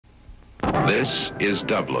This is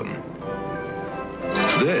Dublin.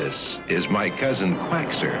 This is my cousin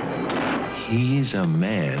Quackser. He's a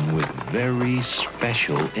man with very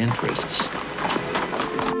special interests.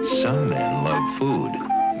 Some men love food,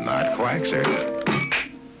 not Quackser.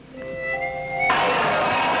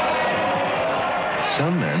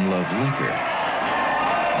 Some men love liquor,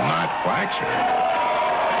 not Quackser.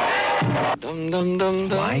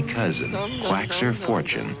 My cousin, Quackser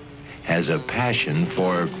Fortune, has a passion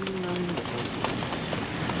for,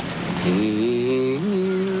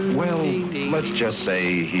 well, let's just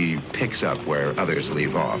say he picks up where others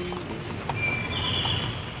leave off.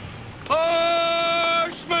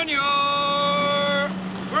 Horse manure,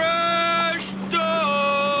 fresh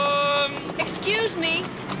dung. Excuse me.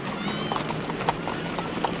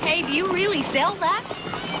 Hey, do you really sell that?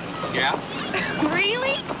 Yeah?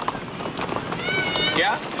 Really?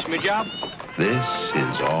 Yeah, it's my job. This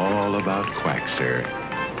is all about Quackser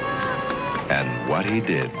and what he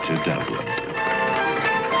did to Dublin.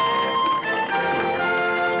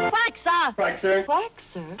 Quackser! Quackser.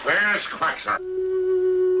 Quackser? Where's Quackser?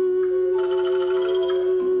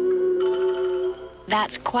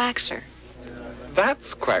 That's Quackser.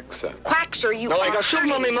 That's Quackser. Quackser, you No, are I got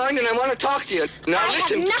something on my mind and I want to talk to you. Now I listen have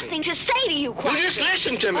to me. nothing to say to you, Quackser. You just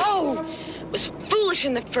listen to me. Oh, it was foolish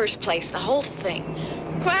in the first place, the whole thing.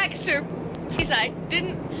 Quackser, please,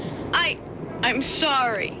 I'm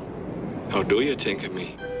sorry. How do you think of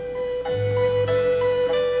me?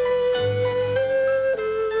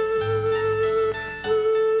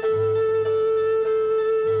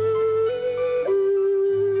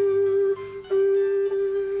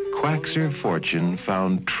 Quackser Fortune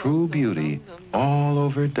found true beauty all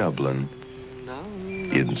over Dublin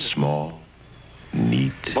in small,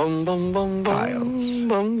 neat piles.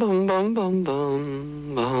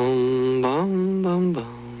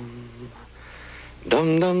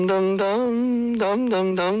 Dum dum dum dum dum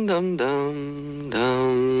dum dum dum dum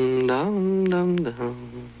dum dum dum dum.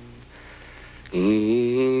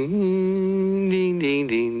 Ding ding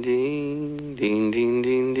ding ding ding ding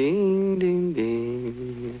ding ding ding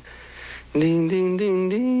ding. Ding ding ding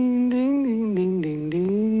ding ding ding ding ding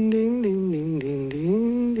ding ding ding ding ding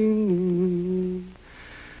ding ding.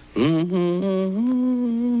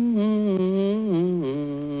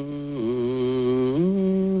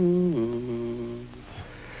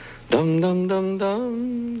 Dum dum dum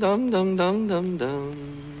dum dum dum dum dum dum dum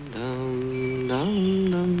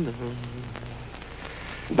dum dum dum.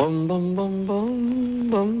 Bum bum bum bum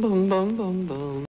bum bum bum bum bum.